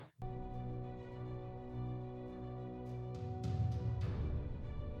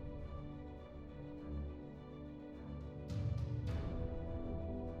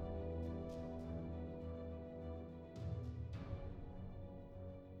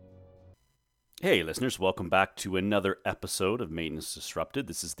Hey, listeners, welcome back to another episode of Maintenance Disrupted.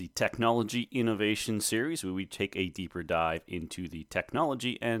 This is the Technology Innovation Series where we take a deeper dive into the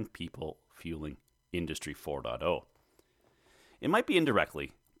technology and people fueling Industry 4.0. It might be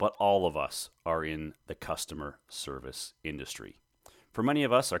indirectly, but all of us are in the customer service industry. For many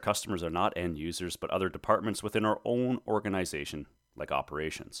of us, our customers are not end users, but other departments within our own organization, like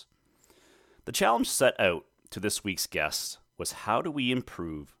operations. The challenge set out to this week's guest was how do we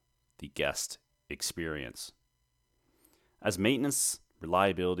improve the guest experience? As maintenance,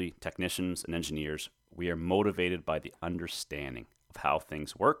 reliability technicians, and engineers, we are motivated by the understanding of how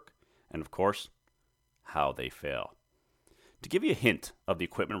things work and, of course, how they fail. To give you a hint of the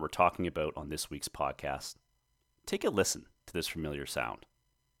equipment we're talking about on this week's podcast, take a listen to this familiar sound.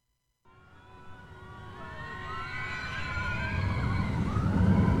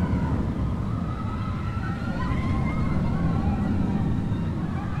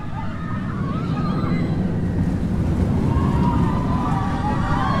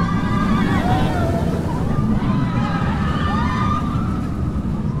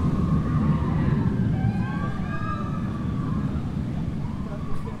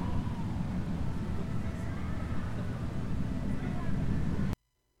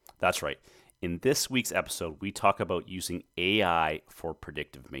 That's right. In this week's episode, we talk about using AI for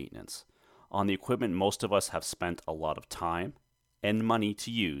predictive maintenance on the equipment most of us have spent a lot of time and money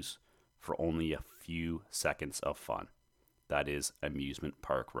to use for only a few seconds of fun. That is amusement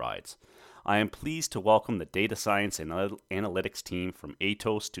park rides. I am pleased to welcome the data science and analytics team from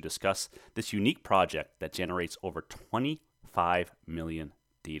Atos to discuss this unique project that generates over 25 million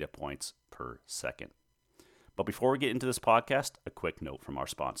data points per second. But before we get into this podcast, a quick note from our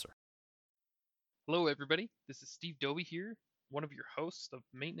sponsor. Hello, everybody. This is Steve Dobie here, one of your hosts of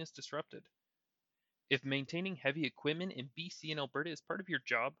Maintenance Disrupted. If maintaining heavy equipment in BC and Alberta is part of your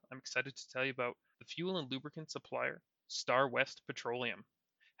job, I'm excited to tell you about the fuel and lubricant supplier, Star West Petroleum.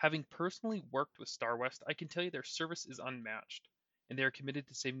 Having personally worked with Star West, I can tell you their service is unmatched, and they are committed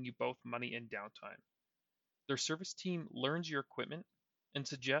to saving you both money and downtime. Their service team learns your equipment and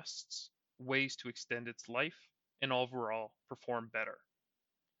suggests ways to extend its life and overall perform better.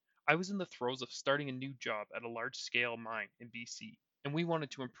 I was in the throes of starting a new job at a large scale mine in BC, and we wanted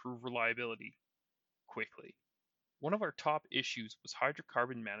to improve reliability quickly. One of our top issues was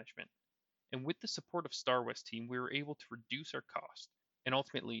hydrocarbon management, and with the support of Star West team, we were able to reduce our cost and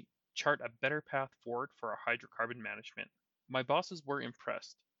ultimately chart a better path forward for our hydrocarbon management. My bosses were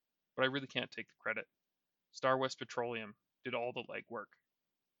impressed, but I really can't take the credit. Star West Petroleum did all the legwork.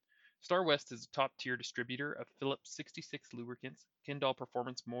 Star West is a top-tier distributor of Phillips 66 lubricants, Kindle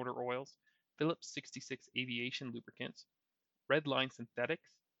Performance motor oils, Phillips 66 aviation lubricants, Redline synthetics,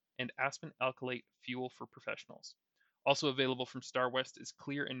 and Aspen alkylate fuel for professionals. Also available from Star West is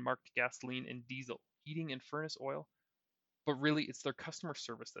clear and marked gasoline and diesel, heating and furnace oil, but really it's their customer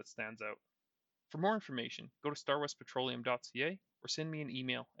service that stands out. For more information, go to starwestpetroleum.ca or send me an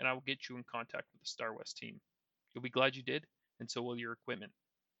email and I will get you in contact with the Star West team. You'll be glad you did, and so will your equipment.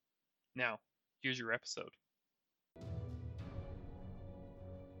 Now, here's your episode.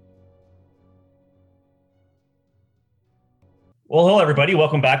 Well, hello, everybody.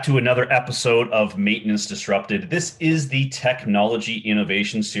 Welcome back to another episode of Maintenance Disrupted. This is the Technology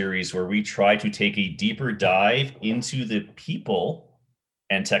Innovation Series where we try to take a deeper dive into the people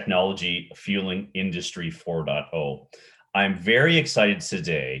and technology fueling Industry 4.0. I'm very excited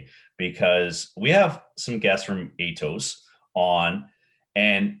today because we have some guests from Atos on,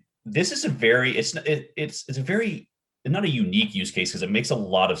 and this is a very it's a very not a unique use case because it makes a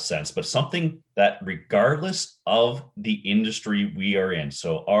lot of sense, but something that regardless of the industry we are in,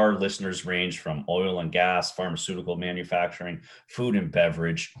 so our listeners range from oil and gas, pharmaceutical manufacturing, food and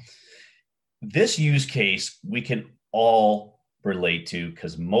beverage. This use case we can all relate to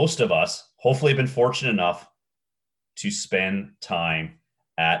because most of us hopefully have been fortunate enough to spend time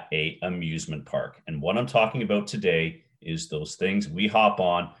at a amusement park. And what I'm talking about today is those things we hop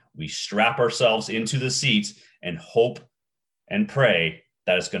on, we strap ourselves into the seats and hope and pray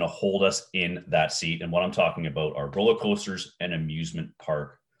that it's going to hold us in that seat. And what I'm talking about are roller coasters and amusement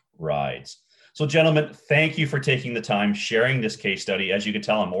park rides. So, gentlemen, thank you for taking the time, sharing this case study. As you can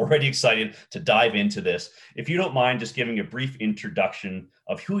tell, I'm already excited to dive into this. If you don't mind just giving a brief introduction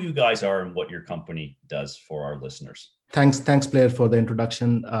of who you guys are and what your company does for our listeners. Thanks, Blair, for the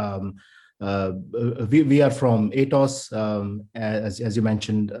introduction. We are from Atos, as you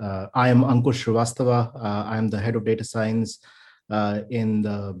mentioned. I am Ankur Srivastava. I am the head of data science in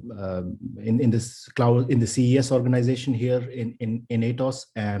this cloud in the CES organization here in Atos,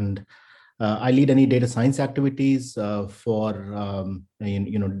 and I lead any data science activities for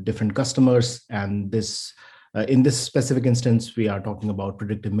different customers, and in this specific instance, we are talking about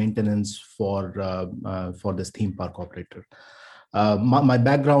predictive maintenance for this theme park operator. My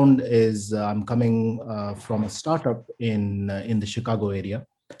background is I'm coming from a startup in the Chicago area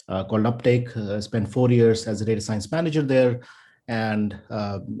called Uptake. Spent 4 years as a data science manager there, and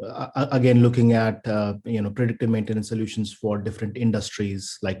again looking at predictive maintenance solutions for different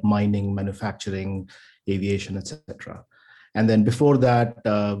industries like mining, manufacturing, aviation, etc. And then before that,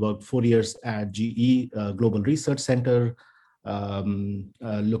 worked 4 years at GE Global Research Center,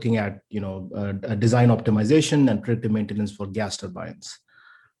 looking at design optimization and predictive maintenance for gas turbines.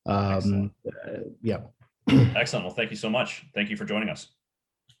 Excellent. Yeah. Excellent. Well, thank you so much. Thank you for joining us.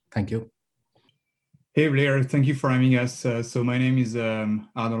 Thank you. Hey Blair, thank you for having us. So my name is Arnaud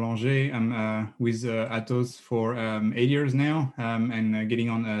Langer. I'm with Atos for 8 years now, and getting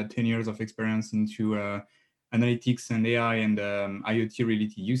on 10 years of experience into analytics and AI and IoT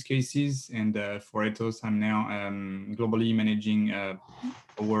related use cases. And for Atos, I'm now globally managing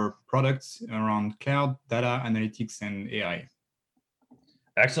our products around cloud, data, analytics, and AI.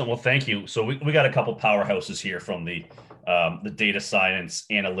 Excellent. Well, thank you. So we got a couple powerhouses here from the data science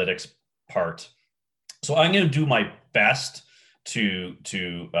analytics part. So I'm going to do my best to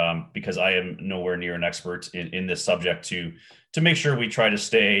because I am nowhere near an expert in this subject to make sure we try to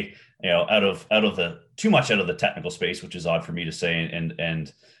stay out of too much out of the technical space, which is odd for me to say,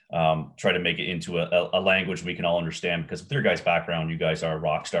 and try to make it into a language we can all understand, because with your guys' background, you guys are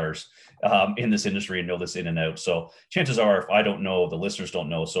rock stars in this industry and know this in and out. So chances are, if I don't know, the listeners don't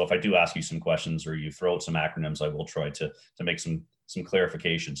know. So if I do ask you some questions or you throw out some acronyms, I will try to make some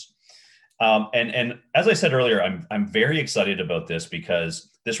clarifications. And as I said earlier, I'm very excited about this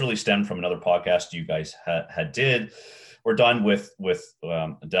because this really stemmed from another podcast you guys had did. We're done with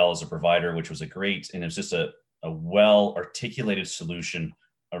Dell as a provider, which was a great, and it was just a well articulated solution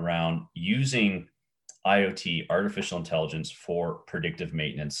around using IoT, artificial intelligence, for predictive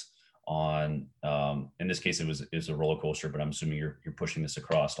maintenance on. In this case, it was a roller coaster, but I'm assuming you're pushing this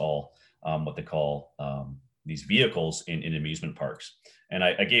across all what they call these vehicles in amusement parks. And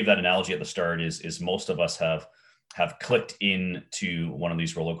I gave that analogy at the start is most of us have clicked into one of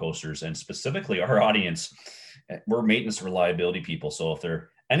these roller coasters, and specifically our audience, we're maintenance reliability people. So if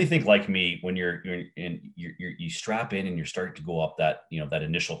they're anything like me, when you strap in and you're starting to go up that that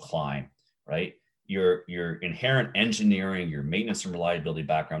initial climb, right? Your inherent engineering, your maintenance and reliability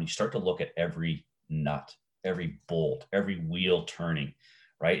background, you start to look at every nut, every bolt, every wheel turning,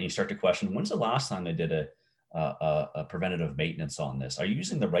 right? And you start to question, when's the last time they did a preventative maintenance on this? Are you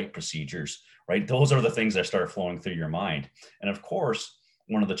using the right procedures, right? Those are the things that start flowing through your mind. And of course,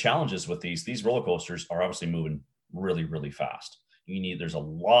 one of the challenges with these roller coasters are obviously moving really, really fast. There's a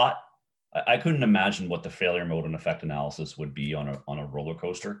lot. I couldn't imagine what the failure mode and effect analysis would be on a roller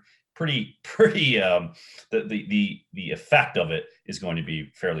coaster. Pretty the effect of it is going to be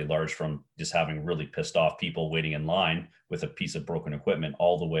fairly large, from just having really pissed off people waiting in line with a piece of broken equipment,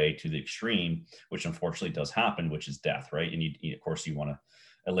 all the way to the extreme, which unfortunately does happen, which is death, right? And you of course you want to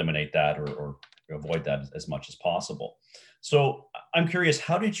eliminate that or avoid that as much as possible. So I'm curious,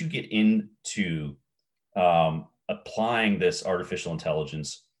 how did you get into applying this artificial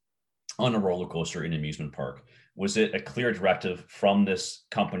intelligence on a roller coaster in an amusement park? Was it a clear directive from this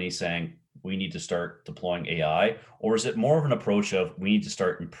company saying we need to start deploying AI, or is it more of an approach of we need to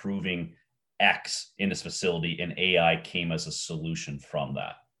start improving X in this facility, and AI came as a solution from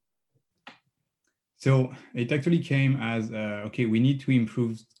that? So it actually came as okay, we need to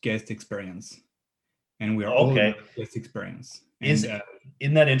improve guest experience, and we are all about guest experience. And,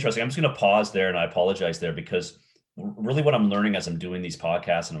 isn't that interesting? I'm just going to pause there, and I apologize there, because really what I'm learning as I'm doing these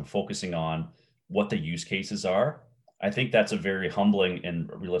podcasts and I'm focusing on what the use cases are, I think that's a very humbling and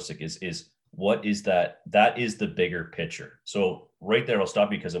realistic is what is that? That is the bigger picture. So right there, I'll stop,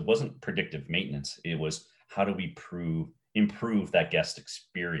 because it wasn't predictive maintenance. It was, how do we improve that guest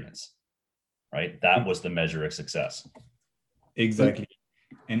experience, right? That was the measure of success. Exactly.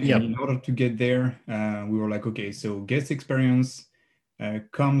 And in order to get there, we were like, okay, so guest experience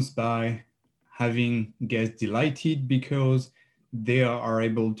comes by having guests delighted because they are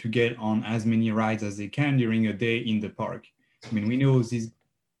able to get on as many rides as they can during a day in the park. I mean, we know these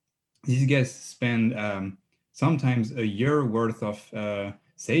guests spend sometimes a year worth of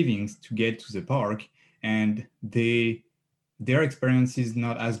savings to get to the park, and their experience is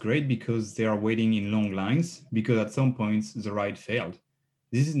not as great because they are waiting in long lines because at some points the ride failed.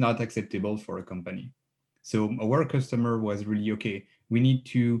 This is not acceptable for a company. So our customer was really, okay, we need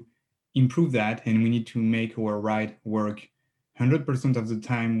to improve that, and we need to make our ride work 100% of the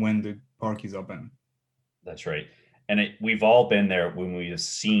time when the park is open. That's right. And we've all been there when we have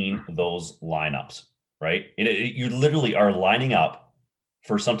seen those lineups, right? You literally are lining up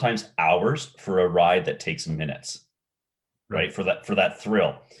for sometimes hours for a ride that takes minutes, right? For that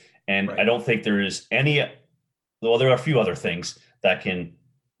thrill. And I don't think there is any, well, there are a few other things that can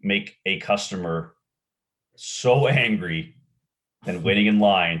make a customer so angry than waiting in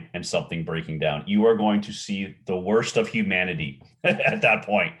line and something breaking down. You are going to see the worst of humanity at that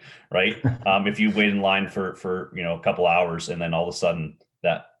point, right? If you wait in line for a couple hours and then all of a sudden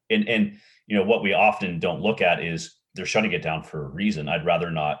that, and what we often don't look at is they're shutting it down for a reason. I'd rather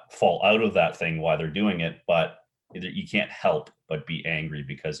not fall out of that thing while they're doing it, but you can't help but be angry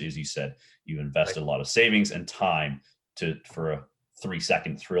because, as you said, you invested a lot of savings and time for a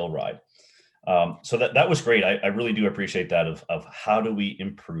 3-second thrill ride. So that was great. I really do appreciate that of how do we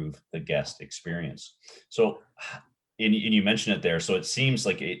improve the guest experience. So, and you mentioned it there. So it seems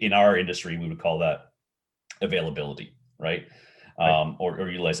like in our industry, we would call that availability, right? Or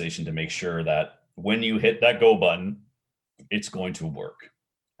utilization, to make sure that when you hit that go button, it's going to work,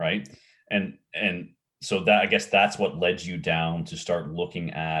 right? And so that, I guess that's what led you down to start looking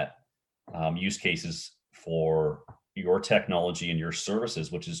at use cases for your technology and your services,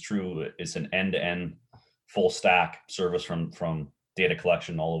 which is true. It's an end-to-end full stack service from data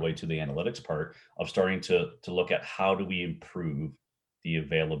collection all the way to the analytics part of starting to look at how do we improve the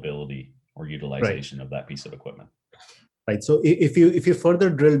availability or utilization of that piece of equipment. Right. So if you further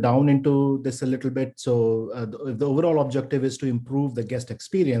drill down into this a little bit, so the overall objective is to improve the guest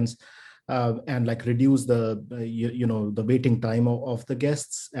experience and like reduce the the waiting time of the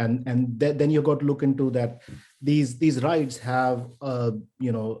guests, and then you got to look into that. These rides have a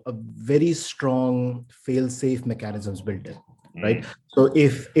very strong fail-safe mechanisms built in, right? So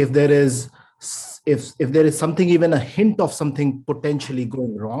if there is something, even a hint of something potentially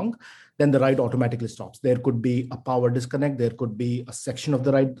going wrong, then the ride automatically stops. There could be a power disconnect, there could be a section of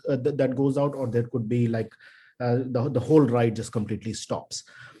the ride that goes out, or there could be like the whole ride just completely stops.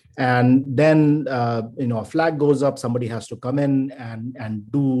 And then a flag goes up, somebody has to come in and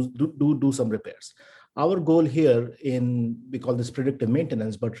do some repairs. Our goal here we call this predictive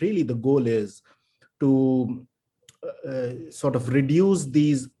maintenance, but really the goal is to sort of reduce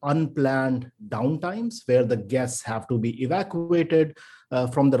these unplanned downtimes where the guests have to be evacuated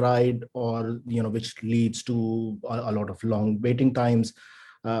from the ride, or which leads to a lot of long waiting times,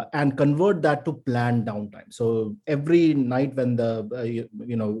 and convert that to planned downtime. So every night when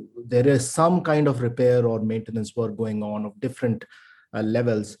there is some kind of repair or maintenance work going on of different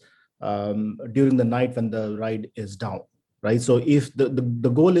levels during the night when the ride is down, right? So if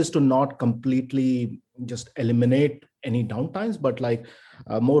the goal is to not completely just eliminate any downtimes, but like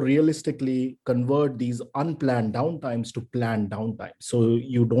more realistically convert these unplanned downtimes to planned downtime, so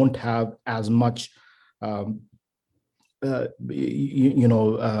you don't have as much unplanned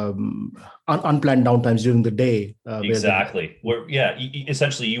downtimes during the day. Exactly.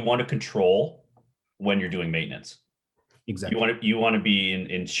 Essentially, you want to control when you're doing maintenance. Exactly. You want to be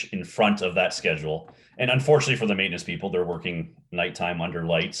in front of that schedule. And unfortunately for the maintenance people, they're working nighttime under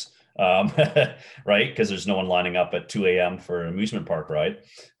lights, right? Because there's no one lining up at 2 a.m. for an amusement park ride.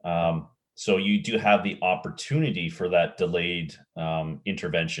 So you do have the opportunity for that delayed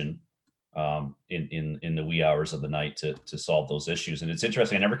intervention in the wee hours of the night to solve those issues. And it's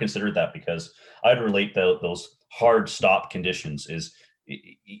interesting. I never considered that, because I'd relate those hard stop conditions is,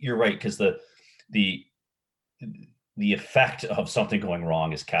 you're right, because the effect of something going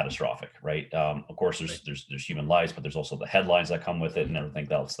wrong is catastrophic, right? Of course, there's human lives, but there's also the headlines that come with it and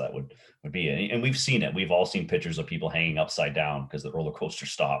everything else that would be. And we've seen it. We've all seen pictures of people hanging upside down because the roller coaster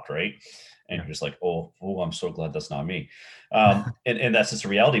stopped, right? And you're just like, oh, I'm so glad that's not me. And that's just a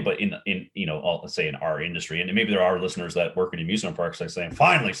reality. But in let's say in our industry, and maybe there are listeners that work in amusement parks, like saying,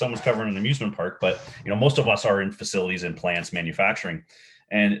 finally, someone's covering an amusement park. But most of us are in facilities and plants, manufacturing.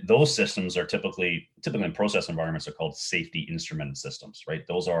 And those systems are typically in process environments are called safety instrumented systems, right?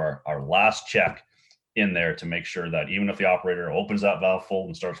 Those are our last check in there to make sure that even if the operator opens that valve full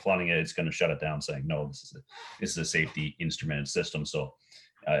and starts flooding it, it's going to shut it down, saying, no, this is a safety instrumented system. So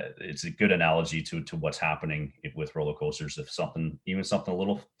it's a good analogy to what's happening with roller coasters. If something a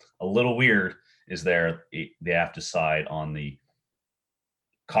little weird is there, they have to side on the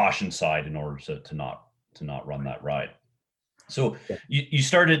caution side in order to not run that ride. So you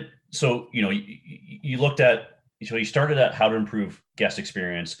started. So you looked at. So you started at how to improve guest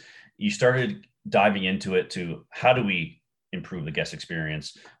experience. You started diving into it to how do we improve the guest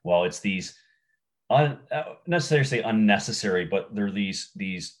experience. Well, it's these necessarily say unnecessary, but they're these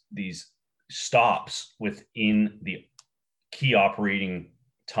stops within the key operating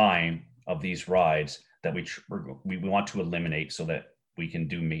time of these rides that we want to eliminate so that we can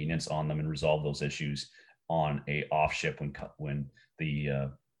do maintenance on them and resolve those issues on a off ship when the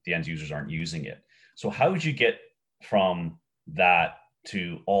end users aren't using it. So how would you get from that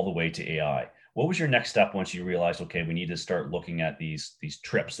to all the way to AI? What was your next step once you realized, okay, we need to start looking at these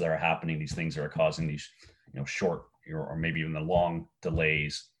trips that are happening, these things that are causing these, short or maybe even the long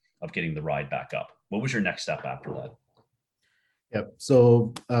delays of getting the ride back up? What was your next step after that? Yep.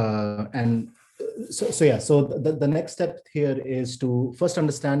 So the next step here is to first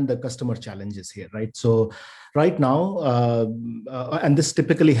understand the customer challenges here, right? So right now, and this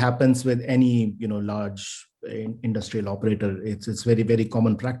typically happens with any large industrial operator. It's very, very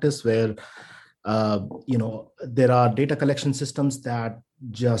common practice where there are data collection systems that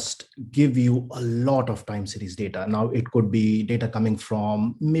just give you a lot of time series data. Now it could be data coming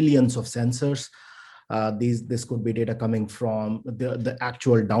from millions of sensors. This could be data coming from the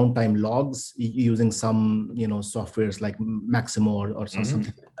actual downtime logs using some softwares like Maximo or something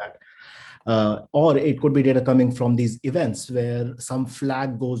like that. Or it could be data coming from these events where some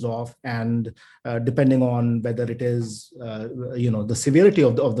flag goes off, and depending on whether it is the severity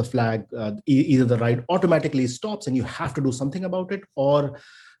of the flag, either the ride automatically stops and you have to do something about it, or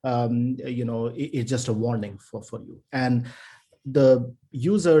it's just a warning for you. And the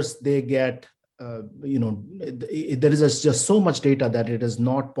users, they get there is just so much data that it is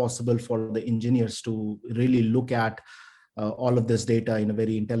not possible for the engineers to really look at all of this data in a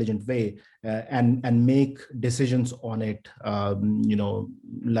very intelligent way and make decisions on it,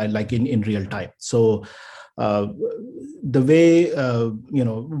 like in real time. So the way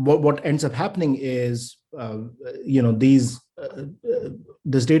what ends up happening is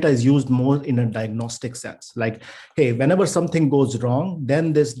this data is used more in a diagnostic sense. Like, hey, whenever something goes wrong,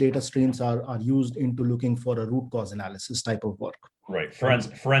 then this data streams are used into looking for a root cause analysis type of work. Right,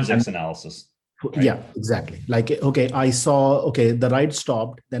 forensics analysis. Right. Yeah, exactly. Like, okay, I saw, the ride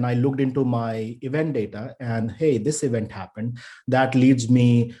stopped. Then I looked into my event data and, hey, this event happened. That leads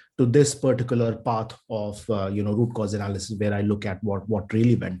me to this particular path of, root cause analysis, where I look at what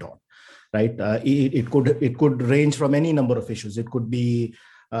really went on, right? It could range from any number of issues. It could be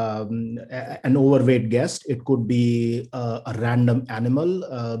an overweight guest. It could be a random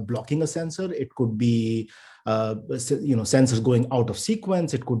animal blocking a sensor. It could be sensors going out of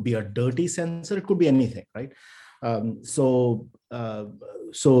sequence. It could be a dirty sensor. It could be anything, right? So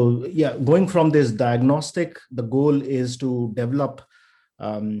going from this diagnostic, the goal is to develop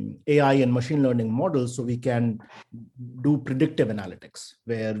AI and machine learning models so we can do predictive analytics,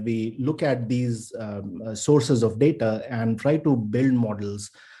 where we look at these sources of data and try to build models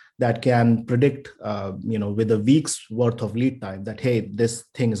that can predict, with a week's worth of lead time, that, hey, this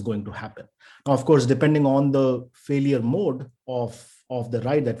thing is going to happen. Now, of course, depending on the failure mode of the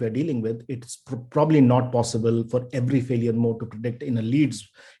ride that we're dealing with, it's probably not possible for every failure mode to predict in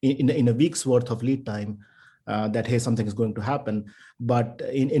a week's worth of lead time that, hey, something is going to happen. But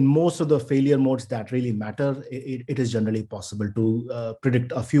in most of the failure modes that really matter, it is generally possible to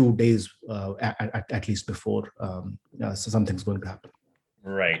predict a few days at least before something's going to happen.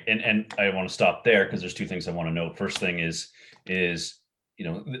 Right. And I want to stop there because there's two things I want to note. First thing is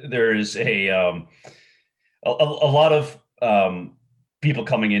there is a lot of people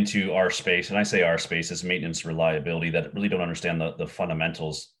coming into our space, and I say our space as maintenance reliability, that really don't understand the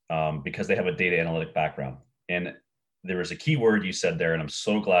fundamentals because they have a data analytic background. And there was a key word you said there, and I'm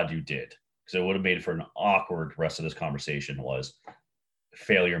so glad you did, because it would have made for an awkward rest of this conversation, was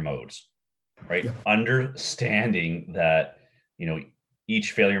failure modes, right? Yeah. Understanding that,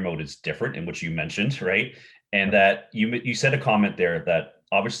 each failure mode is different, in which you mentioned, right? And that you said a comment there that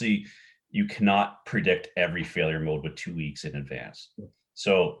obviously you cannot predict every failure mode with 2 weeks in advance.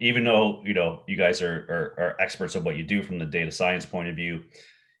 So even though, you guys are experts of what you do from the data science point of view,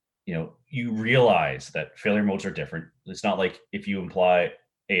 you realize that failure modes are different. It's not like if you imply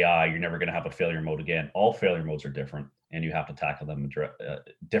AI, you're never going to have a failure mode again. All failure modes are different, and you have to tackle them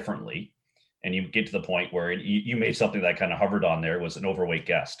differently. And you get to the point where you made something that kind of hovered on there, was an overweight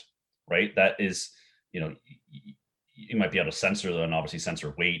guest, right? That is, you might be able to censor and obviously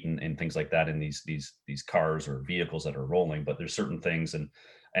censor weight and things like that in these cars or vehicles that are rolling, but there's certain things, and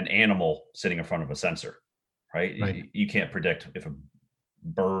an animal sitting in front of a sensor, right? You can't predict if a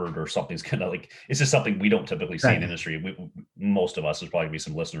bird or something's gonna, like, it's just something we don't typically see in industry. Most of us, there's probably be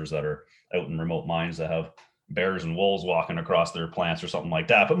some listeners that are out in remote mines that have bears and wolves walking across their plants or something like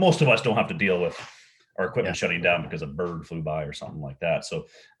that, but most of us don't have to deal with our equipment shutting down because a bird flew by or something like that. So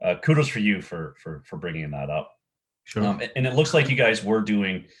kudos for you for bringing that up. Sure. And it looks like you guys were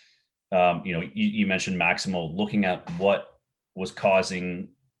doing, you mentioned Maximo, looking at what was causing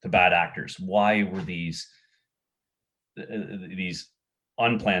bad actors? Why were these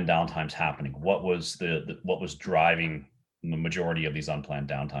unplanned downtimes happening? What was what was driving the majority of these unplanned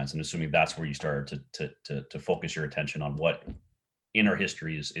downtimes? And assuming that's where you started to focus your attention on what in our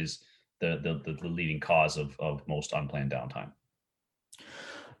history is the leading cause of most unplanned downtime.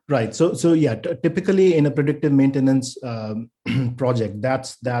 Right. So yeah, typically in a predictive maintenance project,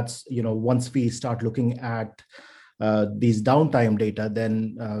 that's once we start looking at these downtime data,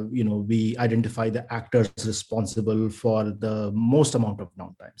 then we identify the actors responsible for the most amount of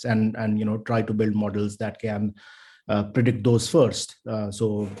downtimes, and try to build models that can predict those first. We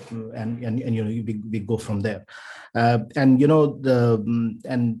go from there,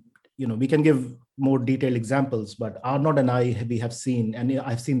 we can give more detailed examples, but Arnaud and I, we have seen, and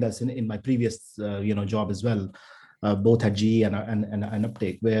I've seen this in my previous job as well, both at GE and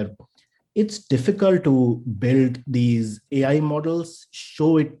Uptake, where it's difficult to build these AI models,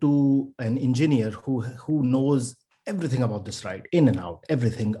 show it to an engineer who knows everything about this ride, in and out,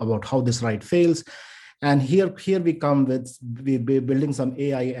 everything about how this ride fails. And here we come with we're building some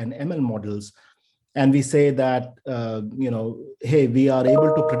AI and ML models, and we say that hey, we are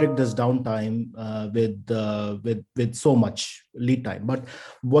able to predict this downtime with so much lead time. But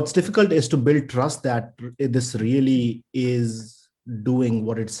what's difficult is to build trust that this really is doing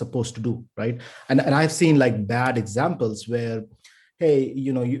what it's supposed to do, right? And I've seen like bad examples where, hey,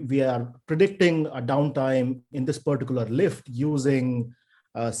 we are predicting a downtime in this particular lift using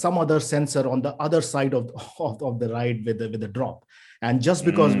some other sensor on the other side of the ride with the drop. And just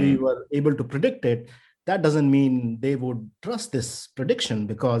because we were able to predict it, that doesn't mean they would trust this prediction,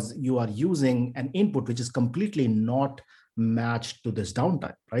 because you are using an input which is completely not matched to this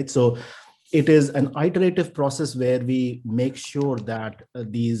downtime, right? So it is an iterative process where we make sure that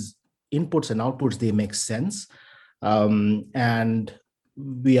these inputs and outputs, they make sense. And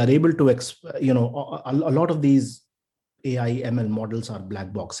we are able to, a lot of these AI ML models are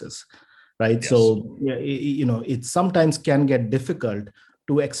black boxes, right? Yes. So, it sometimes can get difficult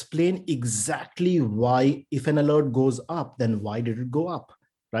to explain exactly why, if an alert goes up, then why did it go up,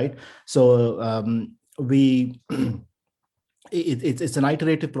 right? So it's an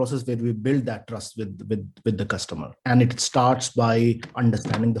iterative process where we build that trust with the customer, and it starts by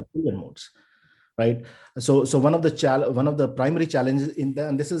understanding the failure modes, right? So one of the primary challenges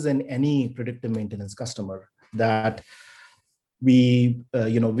and this is in any predictive maintenance customer, that we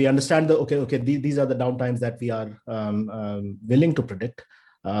understand these are the downtimes that we are willing to predict,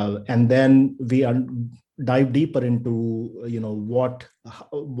 and then we dive deeper into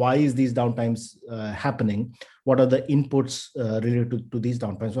why is these downtimes happening, what are the inputs related to these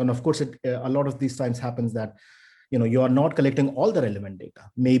downtimes. And of course a lot of these times happens that you are not collecting all the relevant data.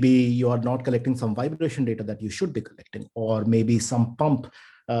 Maybe you are not collecting some vibration data that you should be collecting, or maybe some pump,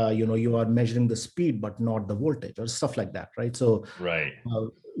 you are measuring the speed but not the voltage, or stuff like that, right? So right,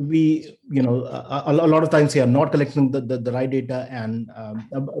 we a lot of times we are not collecting the right data, and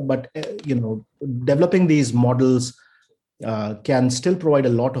but developing these models can still provide a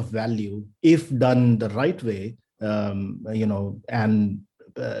lot of value if done the right way, and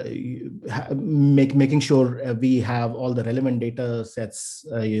making sure we have all the relevant data sets,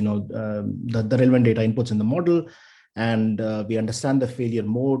 the relevant data inputs in the model, and we understand the failure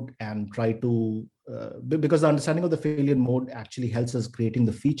mode and try to because the understanding of the failure mode actually helps us creating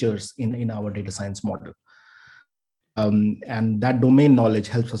the features in our data science model, and that domain knowledge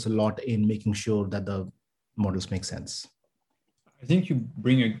helps us a lot in making sure that the models make sense. I think you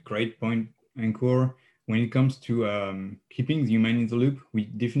bring a great point, Ankur. When it comes to keeping the human in the loop, we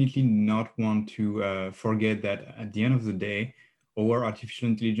definitely not want to forget that at the end of the day, our artificial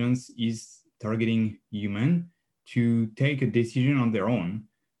intelligence is targeting human to take a decision on their own.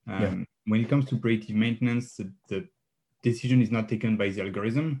 When it comes to predictive maintenance, the decision is not taken by the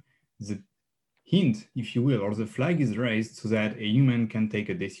algorithm. The hint, if you will, or the flag is raised so that a human can take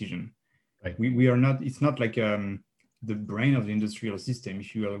a decision. Right. We are not, it's not like the brain of the industrial system,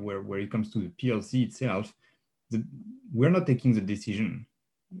 if you will, where it comes to the PLC itself, we're not taking the decision.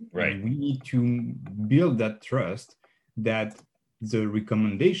 Right. And we need to build that trust that the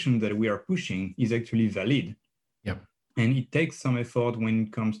recommendation that we are pushing is actually valid. Yeah. And it takes some effort when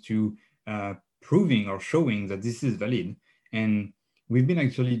it comes to proving or showing that this is valid. And we've been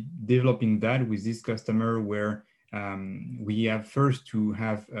actually developing that with this customer, where we have first to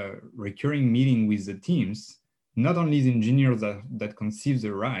have a recurring meeting with the teams, not only the engineers that conceive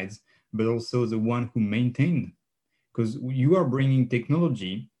the rides, but also the one who maintain, because you are bringing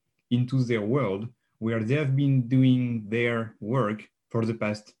technology into their world where they have been doing their work for the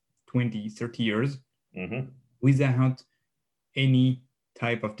past 20, 30 years without any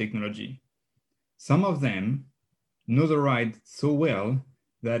type of technology. Some of them know the ride so well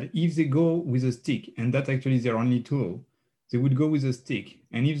that if they go with a stick, and that's actually their only tool, they would go with a stick.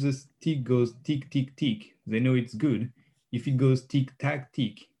 And if the stick goes tick, tick, tick, they know it's good. If it goes tick, tack,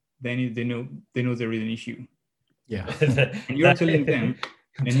 tick, then they know there is an issue. Yeah. And you're telling them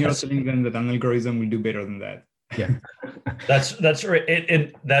that an algorithm will do better than that. Yeah. That's right.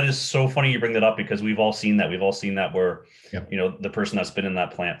 And that is so funny you bring that up, because we've all seen that. We've all seen that where, Yep. the person that's been in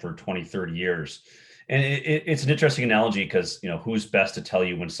that plant for 20, 30 years. And it's an interesting analogy because, who's best to tell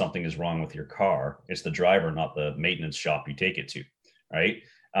you when something is wrong with your car? It's the driver, not the maintenance shop you take it to, right?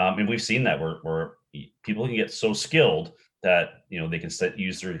 And we've seen that where people can get so skilled that, they can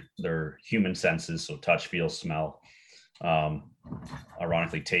use their human senses, so touch, feel, smell,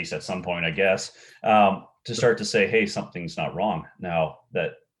 ironically taste at some point, I guess, to start to say, hey, something's not wrong. Now,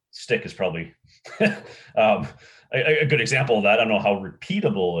 that stick is probably a good example of that. I don't know how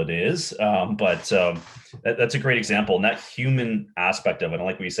repeatable it is, but that's a great example. And that human aspect of it, and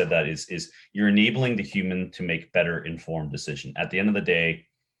like we said, that is you're enabling the human to make better informed decision. At the end of the day,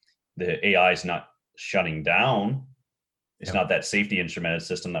 the AI is not shutting down. It's not that safety instrumented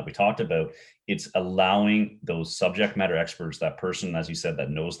system that we talked about. It's allowing those subject matter experts, that person, as you said,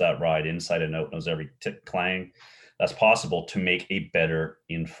 that knows that ride inside and out, knows every tick, clang that's possible, to make a better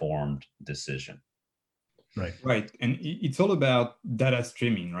informed decision. Right. And it's all about data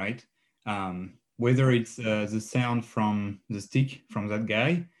streaming, right? Whether it's the sound from the stick from that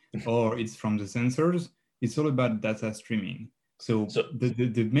guy or it's from the sensors, it's all about data streaming. So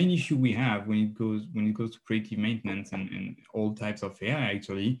the main issue we have when it goes to predictive maintenance and all types of AI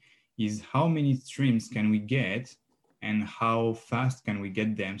actually is how many streams can we get and how fast can we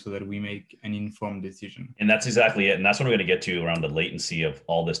get them so that we make an informed decision. And that's exactly it. And that's what we're going to get to around the latency of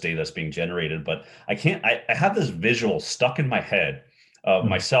all this data that's being generated. But I have this visual stuck in my head of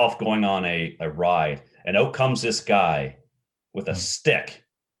myself going on a ride, and out comes this guy with a stick.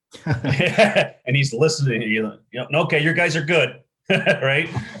 And he's listening. Okay, your guys are good, right?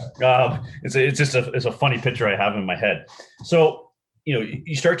 It's just a funny picture I have in my head. So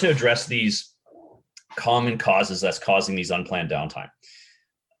you start to address these common causes that's causing these unplanned downtime.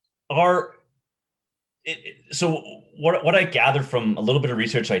 So what I gathered from a little bit of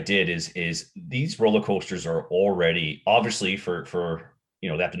research I did is these roller coasters are already, obviously for they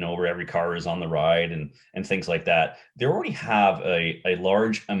have to know where every car is on the ride and things like that. They already have a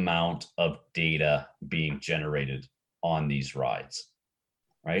large amount of data being generated on these rides,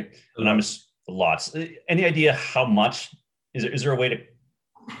 right? And I'm just lots. Any idea how much? Is there a way to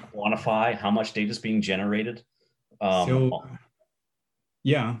quantify how much data is being generated? So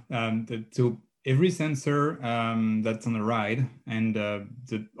every sensor that's on the ride, and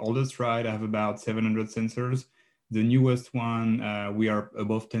the oldest ride I have about 700 sensors. The newest one, we are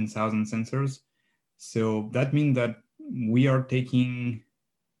above 10,000 sensors. So that means that we are taking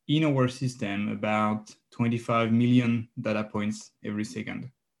in our system about 25 million data points every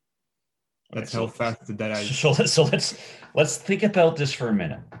second. That's how fast the data is. So let's think about this for a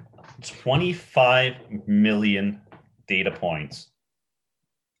minute. 25 million data points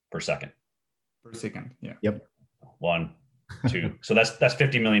per second. Per second, yeah. Yep. 1, 2. So that's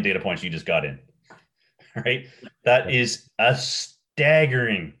 50 million data points you just got in. Right? That is a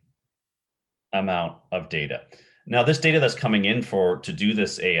staggering amount of data. Now, this data that's coming in to do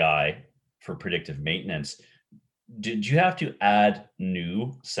this AI for predictive maintenance, did you have to add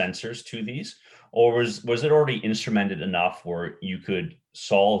new sensors to these, or was it already instrumented enough where you could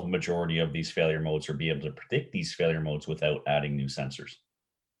solve the majority of these failure modes or be able to predict these failure modes without adding new sensors?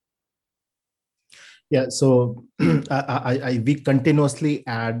 Yeah, so we continuously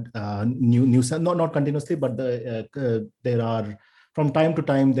add new not continuously, but there are from time to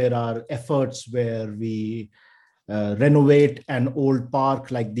time there are efforts where we renovate an old park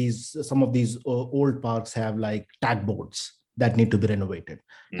like these. Some of these old parks have like tag boards that need to be renovated,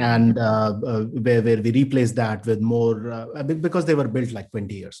 and where we replace that with more because they were built like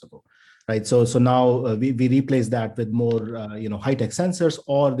 20 years ago. Right. So now we replace that with more high-tech sensors,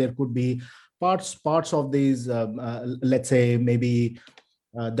 or there could be parts of these, let's say maybe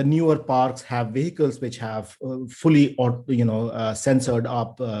the newer parks have vehicles which have fully censored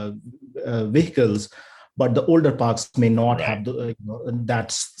up vehicles, but the older parks may not have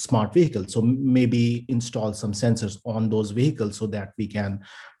that smart vehicle. So maybe install some sensors on those vehicles so that we can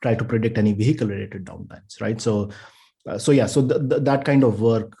try to predict any vehicle related downtimes, right? So that kind of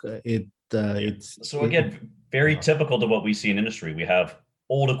work, very typical to what we see in industry. We have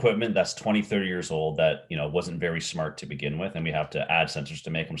old equipment that's 20, 30 years old that wasn't very smart to begin with, and we have to add sensors to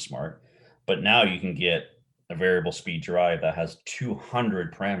make them smart. But now you can get a variable speed drive that has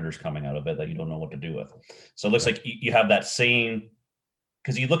 200 parameters coming out of it that you don't know what to do with. So it looks like you have that same,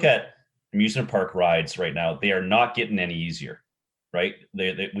 because you look at amusement park rides right now, they are not getting any easier, right?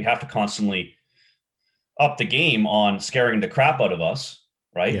 We have to constantly up the game on scaring the crap out of us,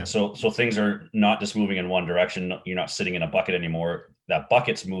 right? Yeah. So things are not just moving in one direction. You're not sitting in a bucket anymore. That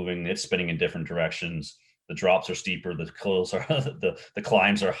bucket's moving, it's spinning in different directions. The drops are steeper, the clothes are the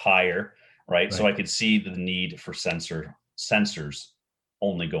climbs are higher, right? So I could see the need for sensors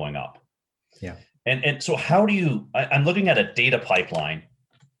only going up. Yeah. And so how do you, I'm looking at a data pipeline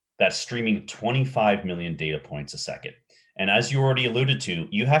that's streaming 25 million data points a second. And as you already alluded to,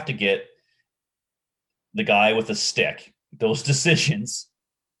 you have to get the guy with a stick those decisions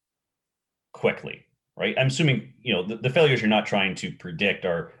quickly, right? I'm assuming, the failures you're not trying to predict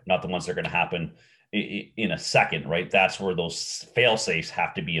are not the ones that are going to happen in a second, right? That's where those fail safes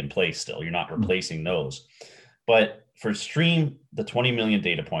have to be in place still. You're not replacing those. But for stream the 20 million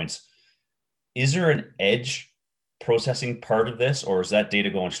data points, is there an edge processing part of this, or is that data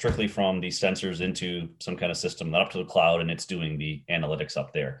going strictly from these sensors into some kind of system, not up to the cloud, and it's doing the analytics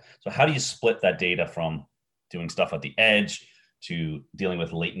up there? So how do you split that data from doing stuff at the edge to dealing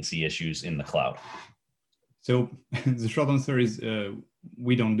with latency issues in the cloud? So the short answer is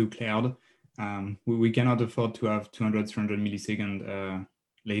we don't do cloud. We cannot afford to have 200, 300 millisecond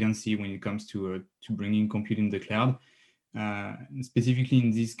latency when it comes to bringing compute in the cloud. Specifically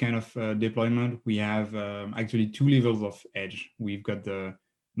in this kind of deployment, we have actually two levels of edge. We've got the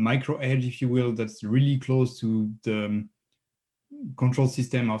micro edge, if you will, that's really close to the control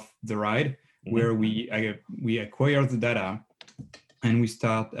system of the ride, where we acquire the data and we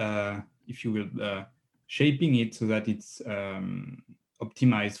start, if you will, shaping it so that it's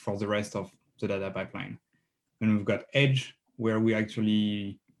optimized for the rest of the data pipeline. And we've got edge, where we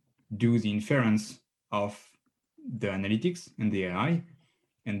actually do the inference of the analytics and the AI.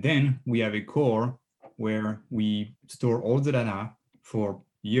 And then we have a core where we store all the data for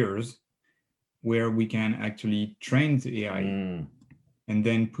years, where we can actually train the AI and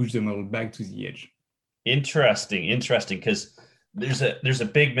then push the model back to the edge. Interesting, because there's a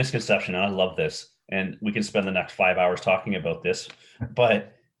big misconception, and I love this, and we can spend the next 5 hours talking about this,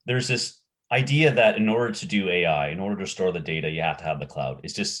 but there's this idea that in order to do AI, in order to store the data, you have to have the cloud.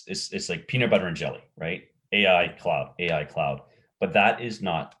 It's like peanut butter and jelly, right? AI cloud. But that is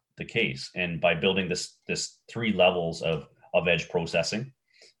not the case. And by building this 3 levels of edge processing,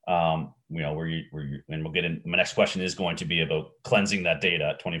 and we'll get in. My next question is going to be about cleansing that data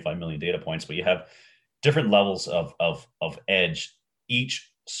at 25 million data points, but you have different levels of edge,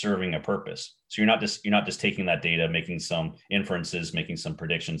 each serving a purpose. So you're not just taking that data, making some inferences, making some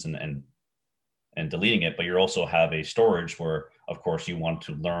predictions and deleting it, but you also have a storage where, of course, you want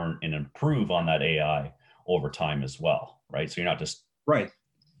to learn and improve on that AI over time as well, right? So you're not just right.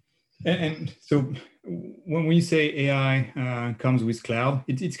 And so when we say AI comes with cloud,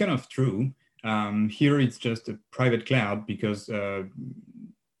 it's kind of true. Here it's just a private cloud because of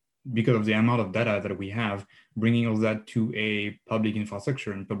the amount of data that we have, bringing all that to a public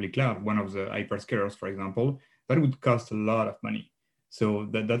infrastructure and public cloud, one of the hyperscalers, for example, that would cost a lot of money. So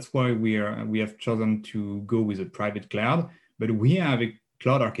that's why we have chosen to go with a private cloud, but we have a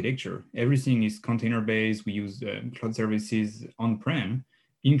cloud architecture. Everything is container-based. We use cloud services on-prem,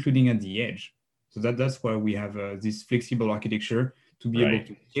 including at the edge. So that's why we have this flexible architecture to be able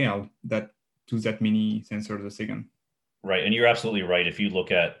to scale that to that many sensors a second. Right, and you're absolutely right. If you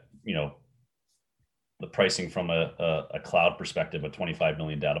look at the pricing from a cloud perspective of 25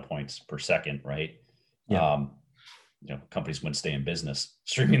 million data points per second, right? Yeah. Companies wouldn't stay in business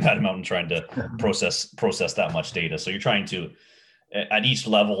streaming that amount and trying to process that much data. So you're trying to, at each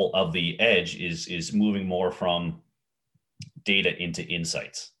level of the edge, is moving more from data into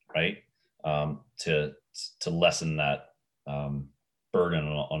insights, right? To lessen that burden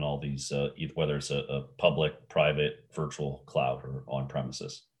on all these, whether it's a public, private, virtual cloud, or on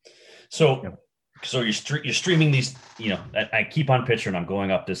premises. So you're streaming these, I keep on picturing, I'm going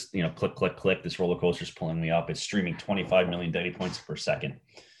up this, click, click, click, this roller coaster's pulling me up. It's streaming 25 million data points per second.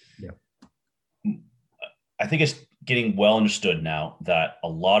 Yeah. I think it's getting well understood now that a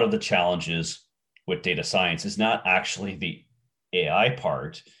lot of the challenges with data science is not actually the AI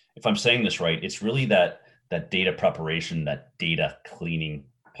part. If I'm saying this right, it's really that data preparation, that data cleaning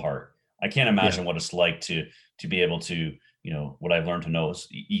part. I can't imagine what it's like to be able to, what I've learned to know is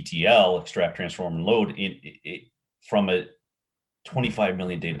ETL, extract, transform, and load from a 25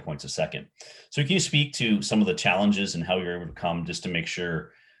 million data points a second. So can you speak to some of the challenges and how you're able to come just to make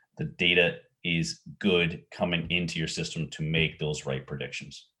sure the data is good coming into your system to make those right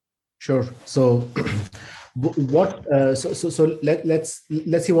predictions? Sure. So what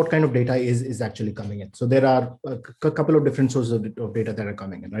let's see what kind of data is actually coming in. So there are a couple of different sources of data that are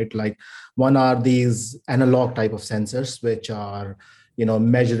coming in, right? Like one are these analog type of sensors, which are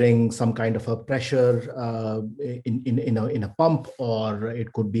measuring some kind of a pressure in a pump, or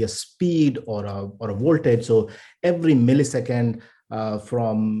it could be a speed or a voltage. So every millisecond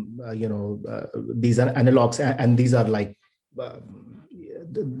from these are analogs, and these are like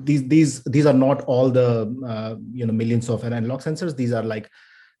these are not all the millions of analog sensors. These are like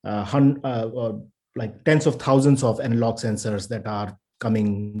or like tens of thousands of analog sensors that are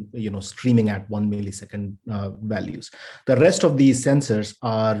coming, streaming at 1 millisecond values. The rest of these sensors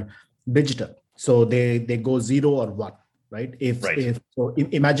are digital, so they go 0 or 1, right?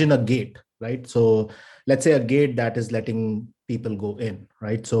 Imagine a gate, right? So let's say a gate that is letting people go in,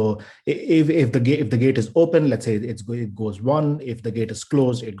 right? So if the gate is open, let's say it goes 1. If the gate is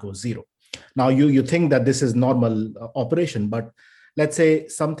closed, it goes 0. Now you think that this is normal operation, but let's say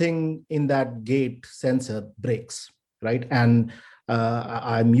something in that gate sensor breaks, right? And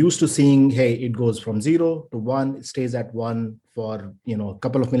I'm used to seeing, hey, it goes from 0 to 1, it stays at 1 for a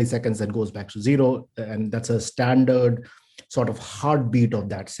couple of milliseconds, then goes back to 0, and that's a standard sort of heartbeat of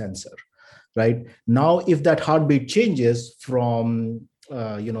that sensor, right? Now, if that heartbeat changes from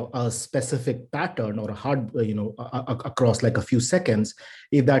a specific pattern or a across like a few seconds,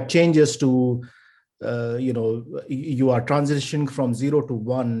 if that changes to you are transitioning from 0 to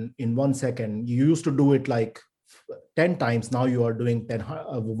 1 in 1 second. You used to do it like 10 times. Now you are doing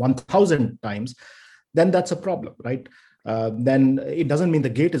 1,000 times. Then that's a problem, right? Then it doesn't mean the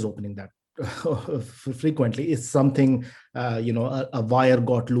gate is opening that frequently. It's something, a wire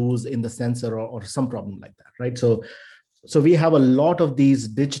got loose in the sensor or some problem like that, right? So we have a lot of these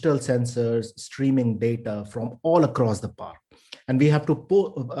digital sensors streaming data from all across the park. And we have to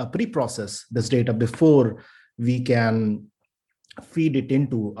pre-process this data before we can feed it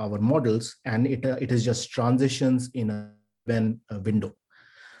into our models, and it is just transitions in a window,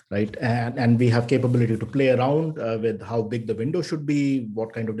 right? And we have capability to play around with how big the window should be,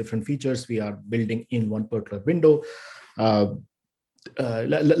 what kind of different features we are building in one particular window.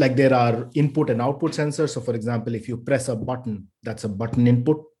 Like there are input and output sensors. So for example, if you press a button, that's a button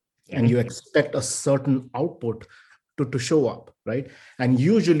input, and you expect a certain output to show up, right? And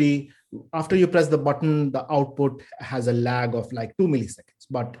usually after you press the button, the output has a lag of like 2 milliseconds.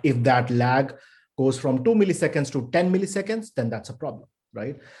 But if that lag goes from 2 milliseconds to 10 milliseconds, then that's a problem,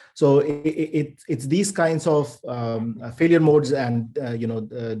 right? So it's these kinds of failure modes, and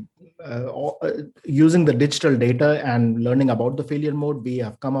using the digital data and learning about the failure mode, we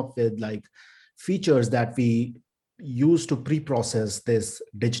have come up with like features that we use to pre-process this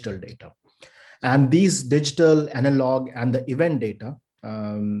digital data. And these digital, analog, and the event data,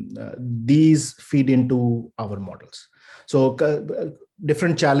 these feed into our models. So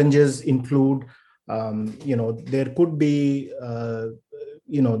different challenges include, there could be,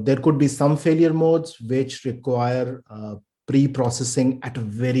 some failure modes which require pre-processing at a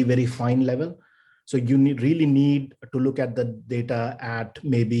very, very fine level. So you really need to look at the data at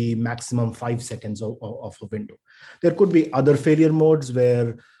maybe maximum 5 seconds of a window. There could be other failure modes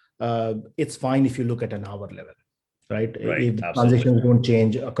where it's fine if you look at an hour level, right? If the transitions don't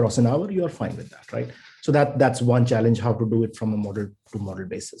change across an hour, you're fine with that, right? So that's one challenge, how to do it from a model to model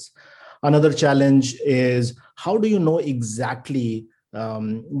basis. Another challenge is, how do you know exactly,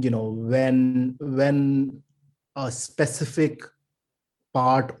 when a specific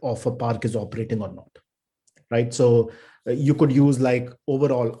part of a park is operating or not, right? So you could use like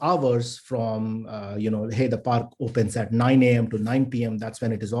overall hours from, hey, the park opens at 9 a.m. to 9 p.m. That's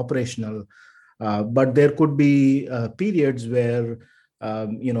when it is operational. But there could be periods where,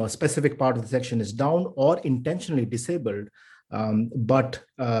 a specific part of the section is down or intentionally disabled. But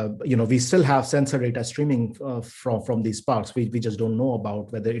we still have sensor data streaming from these parks. We just don't know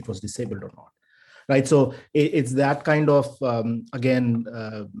about whether it was disabled or not, right? So it's that kind of,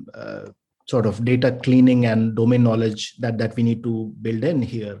 sort of data cleaning and domain knowledge that we need to build in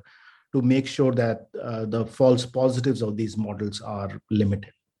here to make sure that the false positives of these models are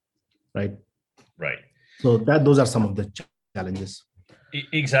limited, right? Right. So those are some of the challenges.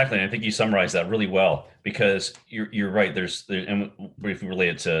 Exactly. And I think you summarized that really well, because you're right. And if we relate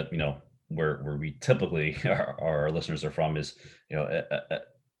it to, where we typically our listeners are from, is,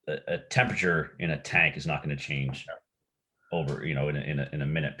 a temperature in a tank is not going to change over, in a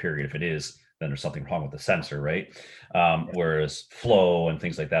minute period. If it is, then there's something wrong with the sensor, right? Whereas flow and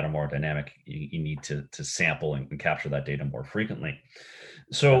things like that are more dynamic. You need to sample and capture that data more frequently.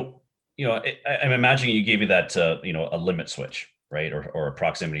 So, I'm imagining you gave you that, a limit switch, right? Or a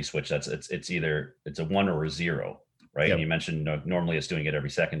proximity switch. It's either a 1 or a 0, right? Yep. And you mentioned normally it's doing it every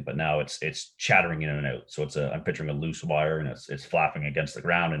second, but now it's chattering in and out. So I'm picturing a loose wire, and it's flapping against the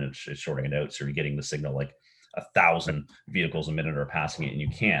ground, and it's shorting it out. So you're getting the signal like 1,000 vehicles a minute are passing it, and you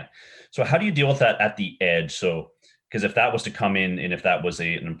can't. So how do you deal with that at the edge? So because if that was to come in, and if that was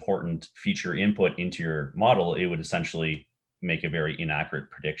an important feature input into your model, it would essentially make a very inaccurate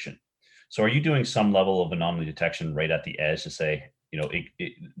prediction. So are you doing some level of anomaly detection right at the edge to say,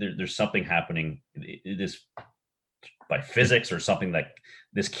 there's something happening, this by physics or something that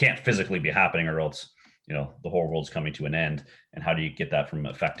this can't physically be happening, or else, the whole world's coming to an end? And how do you get that from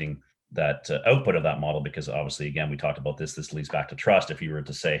affecting that output of that model? Because obviously, again, we talked about this leads back to trust. If you were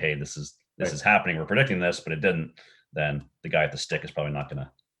to say, hey, this is happening, we're predicting this, but it didn't, then the guy at the stick is probably not going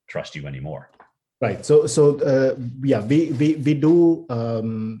to trust you anymore. Right. So yeah, we do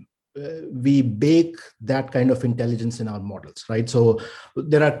we bake that kind of intelligence in our models, right? So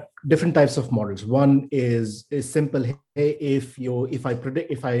there are different types of models. One is simple. Hey,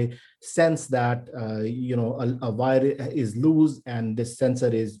 if I sense that a wire is loose and this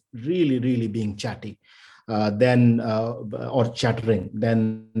sensor is really being chatty, or chattering,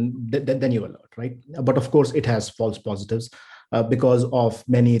 then you alert, right? But of course, it has false positives. Because of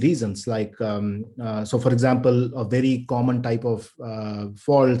many reasons, like so for example, a very common type of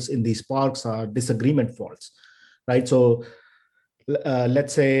faults in these parks are disagreement faults, right? So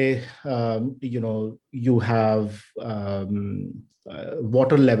let's say you have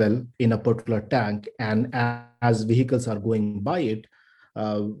water level in a particular tank, and as vehicles are going by it,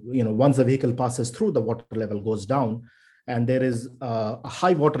 once the vehicle passes through, the water level goes down, and there is a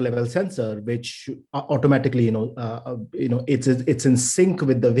high water level sensor which automatically it's in sync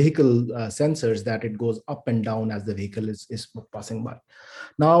with the vehicle sensors, that it goes up and down as the vehicle is passing by.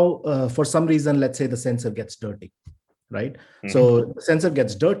 Now for some reason, let's say the sensor gets dirty, right? Mm-hmm. So the sensor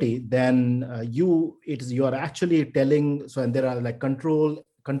gets dirty, then you are actually telling, and there are like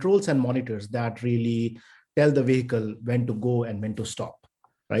controls and monitors that really tell the vehicle when to go and when to stop.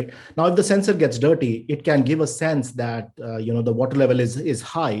 Right now, if the sensor gets dirty, it can give a sense that the water level is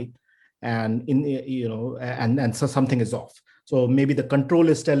high, and and so something is off. So maybe the control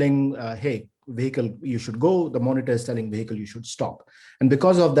is telling, hey, vehicle, you should go. The monitor is telling vehicle, you should stop. And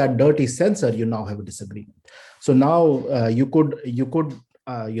because of that dirty sensor, you now have a disagreement. So now you could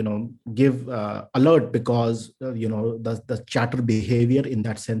give alert because the chatter behavior in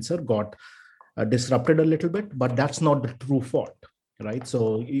that sensor got disrupted a little bit, but that's not the true fault. Right.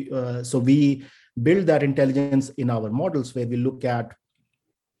 So we build that intelligence in our models, where we look at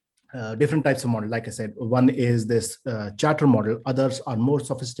different types of models. Like I said, one is this chatter model. Others are more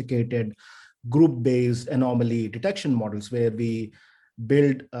sophisticated group-based anomaly detection models, where we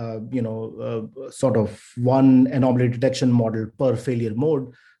build sort of one anomaly detection model per failure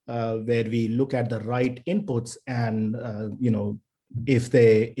mode, where we look at the right inputs and if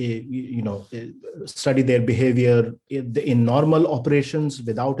they study their behavior in normal operations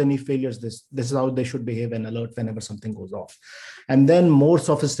without any failures, this is how they should behave and alert whenever something goes off. And then more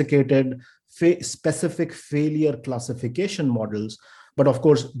sophisticated specific failure classification models. But of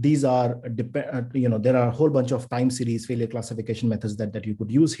course, these are there are a whole bunch of time series failure classification methods that you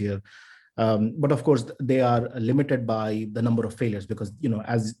could use here. But of course, they are limited by the number of failures, because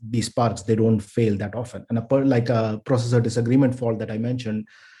as these parts, they don't fail that often. And like a processor disagreement fault that I mentioned,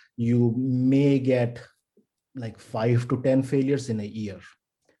 you may get like 5 to 10 failures in a year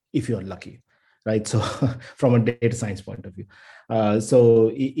if you're lucky, right? So from a data science point of view,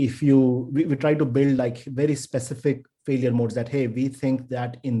 so if we try to build like very specific failure modes that, hey, we think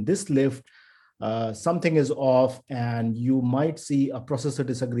that in this lift something is off, and you might see a processor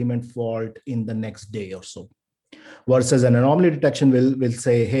disagreement fault in the next day or so. Versus an anomaly detection will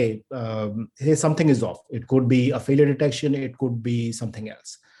say, hey, something is off. It could be a failure detection. It could be something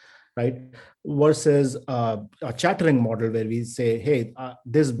else, right? Versus a chattering model, where we say, hey,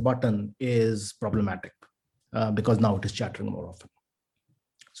 this button is problematic because now it is chattering more often.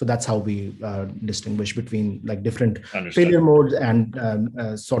 So that's how we distinguish between like different failure modes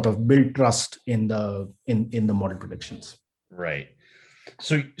and sort of build trust in the model predictions. Right.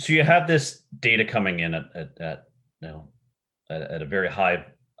 So you have this data coming in at a very high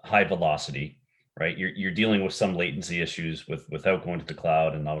velocity, right? You're dealing with some latency issues without going to the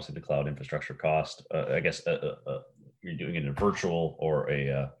cloud, and obviously the cloud infrastructure cost. I guess you're doing it in a virtual or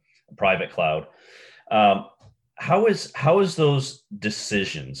a private cloud. How is those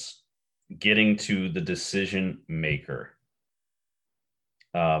decisions getting to the decision maker?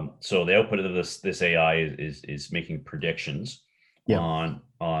 So the output of this AI is making predictions on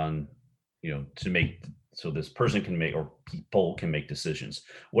to make so this person can make, or people can make decisions.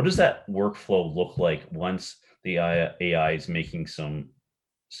 What does that workflow look like once the AI is making some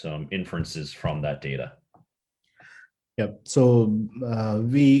inferences from that data? Yeah. So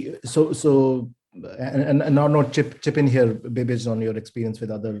and now chip in here based on your experience with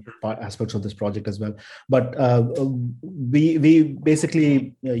other aspects of this project as well. But we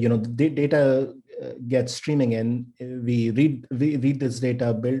basically the data gets streaming in. We read this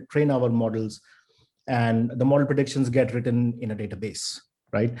data, train our models, and the model predictions get written in a database,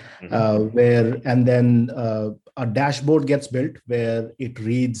 right? And then a dashboard gets built where it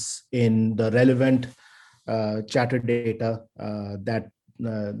reads in the relevant chatter data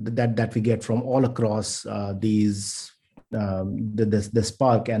that we get from all across these the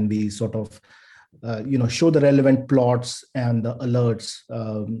Spark, and we sort of show the relevant plots and the alerts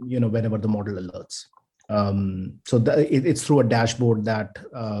whenever the model alerts. So it's through a dashboard that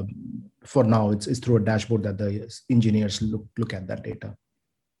for now it's through a dashboard that the engineers look at that data.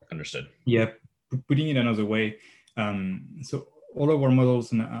 Understood. Yeah, putting it another way, so all of our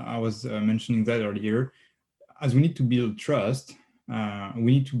models, and I was mentioning that earlier, as we need to build trust,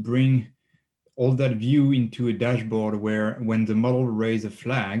 we need to bring all that view into a dashboard where when the model raises a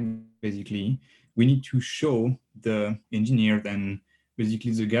flag, basically, we need to show the engineer and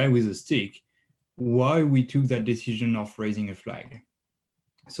basically the guy with a stick why we took that decision of raising a flag.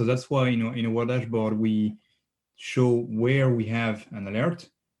 So that's why, in our dashboard, we show where we have an alert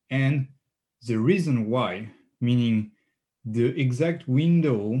and the reason why, meaning the exact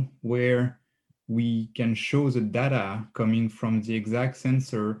window where we can show the data coming from the exact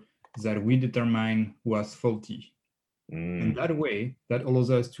sensor that we determine was faulty. And that way, that allows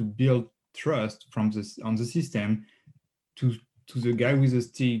us to build trust on the system to the guy with a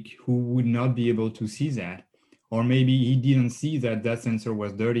stick who would not be able to see that. Or maybe he didn't see that sensor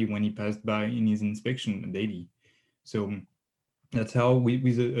was dirty when he passed by in his inspection daily. So that's how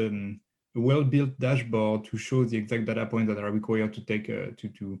with a well-built dashboard to show the exact data points that are required to take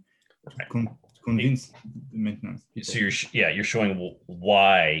to convince the maintenance people. So you're showing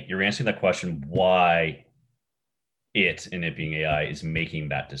why, you're answering that question, why it being AI is making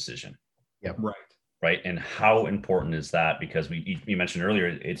that decision. Yeah. Right. And how important is that? Because you mentioned earlier,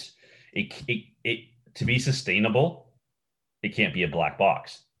 it to be sustainable, it can't be a black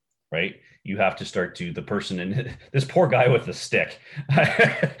box, right? You have to start to the person, and this poor guy with the stick.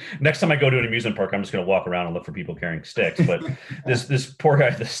 Next time I go to an amusement park, I'm just going to walk around and look for people carrying sticks. But this poor guy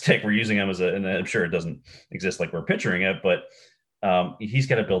with the stick, we're using him and I'm sure it doesn't exist like we're picturing it, but he's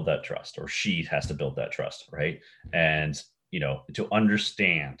got to build that trust, or she has to build that trust, right? And to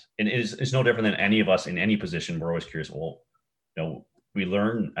understand, and it's no different than any of us in any position. We're always curious. Well, we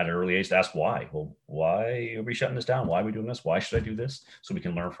learn at an early age to ask why. Well, why are we shutting this down? Why are we doing this? Why should I do this? So we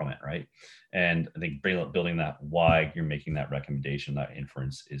can learn from it, right? And I think building that why you're making that recommendation, that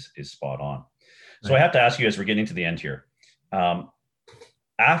inference is spot on. So I have to ask you, as we're getting to the end here,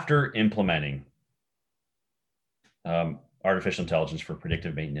 after implementing artificial intelligence for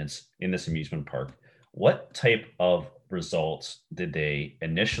predictive maintenance in this amusement park, what type of results did they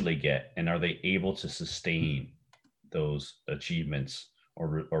initially get, and are they able to sustain those achievements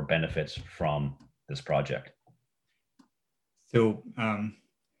or benefits from this project? So a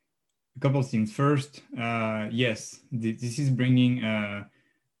couple of things. First, yes, this is bringing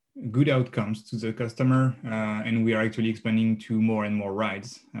good outcomes to the customer, and we are actually expanding to more and more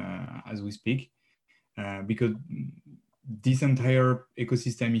rides as we speak, because this entire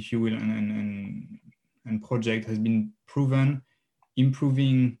ecosystem, if you will, and project has been proven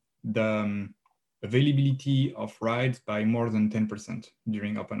improving the availability of rides by more than 10%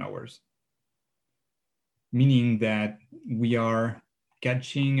 during open hours. Meaning that we are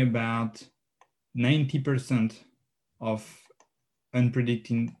catching about 90% of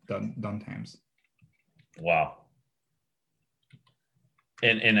unpredicted downtimes. Wow.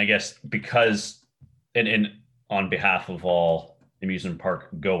 And I guess because, and on behalf of all amusement park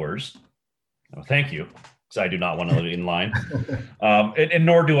goers, thank you, because I do not want to live in line. And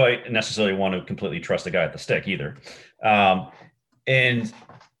nor do I necessarily want to completely trust the guy at the stick either. And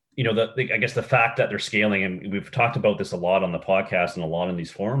I guess the fact that they're scaling, and we've talked about this a lot on the podcast and a lot in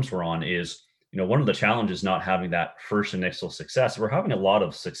these forums we're on, is one of the challenges not having that first initial success. We're having a lot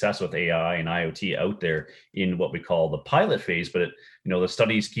of success with AI and IoT out there in what we call the pilot phase, but the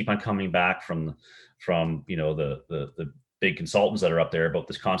studies keep on coming back from the big consultants that are up there about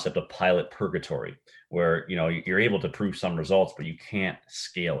this concept of pilot purgatory, where you're able to prove some results, but you can't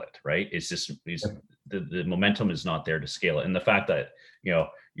scale it, right? It's just the momentum is not there to scale it, and the fact that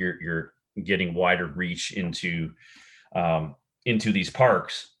you're getting wider reach into these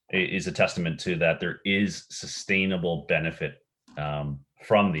parks is a testament to that there is sustainable benefit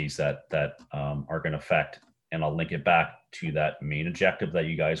from these that are going to affect. And I'll link it back to that main objective that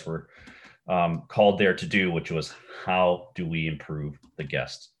you guys were called there to do, which was how do we improve the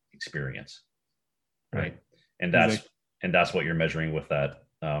guest experience, right? And that's what you're measuring with that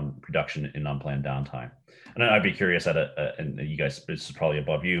reduction in unplanned downtime. And I'd be curious and you guys, this is probably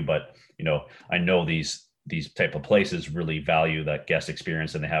above you, but I know these type of places really value that guest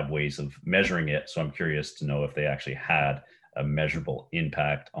experience, and they have ways of measuring it. So I'm curious to know if they actually had a measurable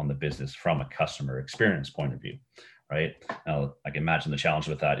impact on the business from a customer experience point of view, right? Now, I can imagine the challenge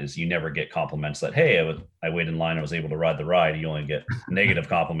with that is you never get compliments that, hey, I waited in line, I was able to ride the ride. You only get negative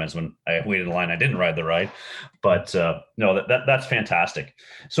compliments when I waited in line, I didn't ride the ride. But no, that's fantastic.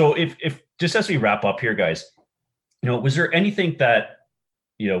 So if just as we wrap up here, guys, was there anything that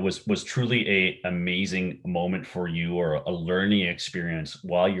was truly a amazing moment for you, or a learning experience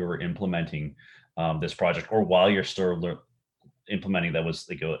while you were implementing this project, or while you're still implementing, that was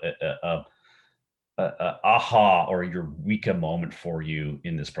like a aha or eureka moment for you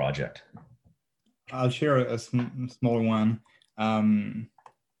in this project? I'll share a small one.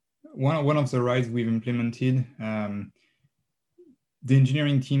 One of the rides we've implemented, the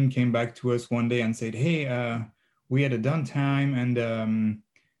engineering team came back to us one day and said, hey, we had a downtime and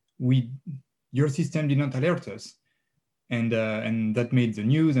your system did not alert us. And that made the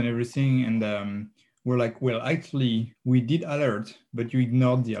news and everything. And we're like, well, actually, we did alert, but you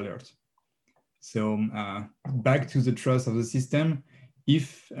ignored the alert. So back to the trust of the system.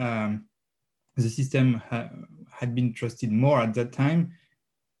 If the system had been trusted more at that time,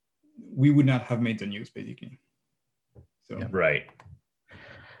 we would not have made the news, basically. So yeah. Right.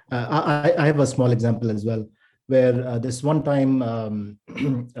 I have a small example as well, where this one time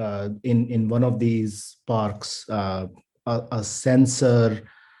in one of these parks, a sensor,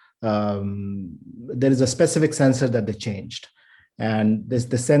 there is a specific sensor that they changed, and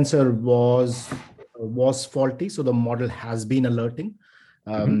the sensor was faulty, so the model has been alerting,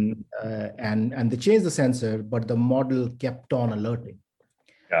 and they changed the sensor, but the model kept on alerting.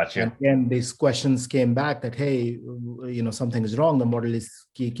 Gotcha. And then these questions came back that, hey, something is wrong. The model is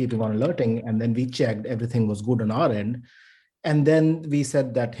keeping on alerting. And then we checked, everything was good on our end. And then we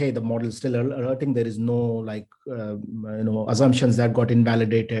said that, hey, the model is still alerting. There is no assumptions that got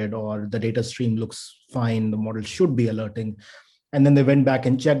invalidated, or the data stream looks fine. The model should be alerting. And then they went back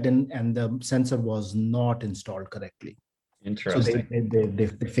and checked, and the sensor was not installed correctly. Interesting. So they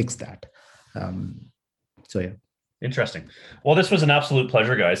fixed that. So yeah. Interesting. Well, this was an absolute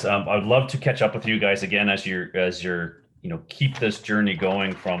pleasure, guys. I'd love to catch up with you guys again as you're keep this journey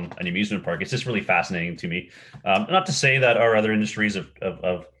going from an amusement park. It's just really fascinating to me. Not to say that our other industries of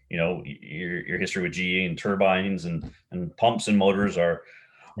your history with GE and turbines and pumps and motors are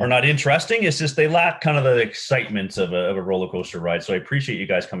not interesting. It's just they lack kind of the excitement of a roller coaster ride. So I appreciate you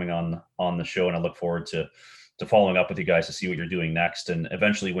guys coming on the show, and I look forward to following up with you guys to see what you're doing next. And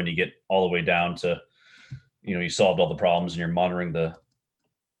eventually, when you get all the way down to you solved all the problems and you're monitoring the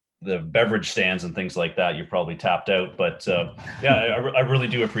beverage stands and things like that, you're probably tapped out. But I really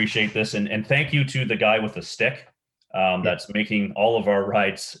do appreciate this. And thank you to the guy with the stick that's making all of our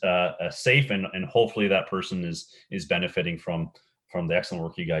rides safe. And hopefully that person is benefiting from the excellent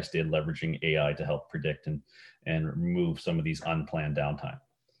work you guys did leveraging AI to help predict and remove some of these unplanned downtime.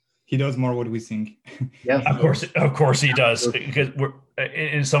 He does more what we think. Yeah, of course he does. Because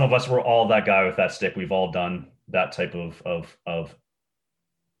and some of us, we're all that guy with that stick. We've all done that type of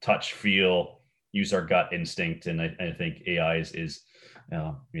touch, feel, use our gut instinct, and I think AI is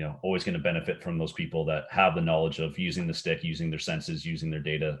always going to benefit from those people that have the knowledge of using the stick, using their senses, using their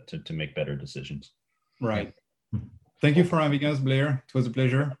data to make better decisions. Right. Thank you for having us, Blair. It was a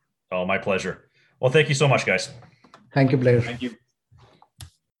pleasure. Oh, my pleasure. Well, thank you so much, guys. Thank you, Blair. Thank you.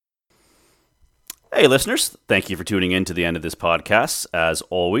 Hey, listeners, thank you for tuning in to the end of this podcast. As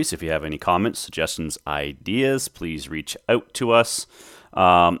always, if you have any comments, suggestions, ideas, please reach out to us.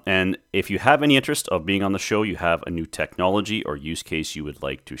 And if you have any interest of being on the show, you have a new technology or use case you would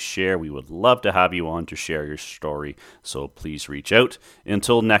like to share, we would love to have you on to share your story. So please reach out.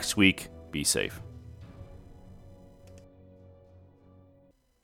 Until next week, be safe.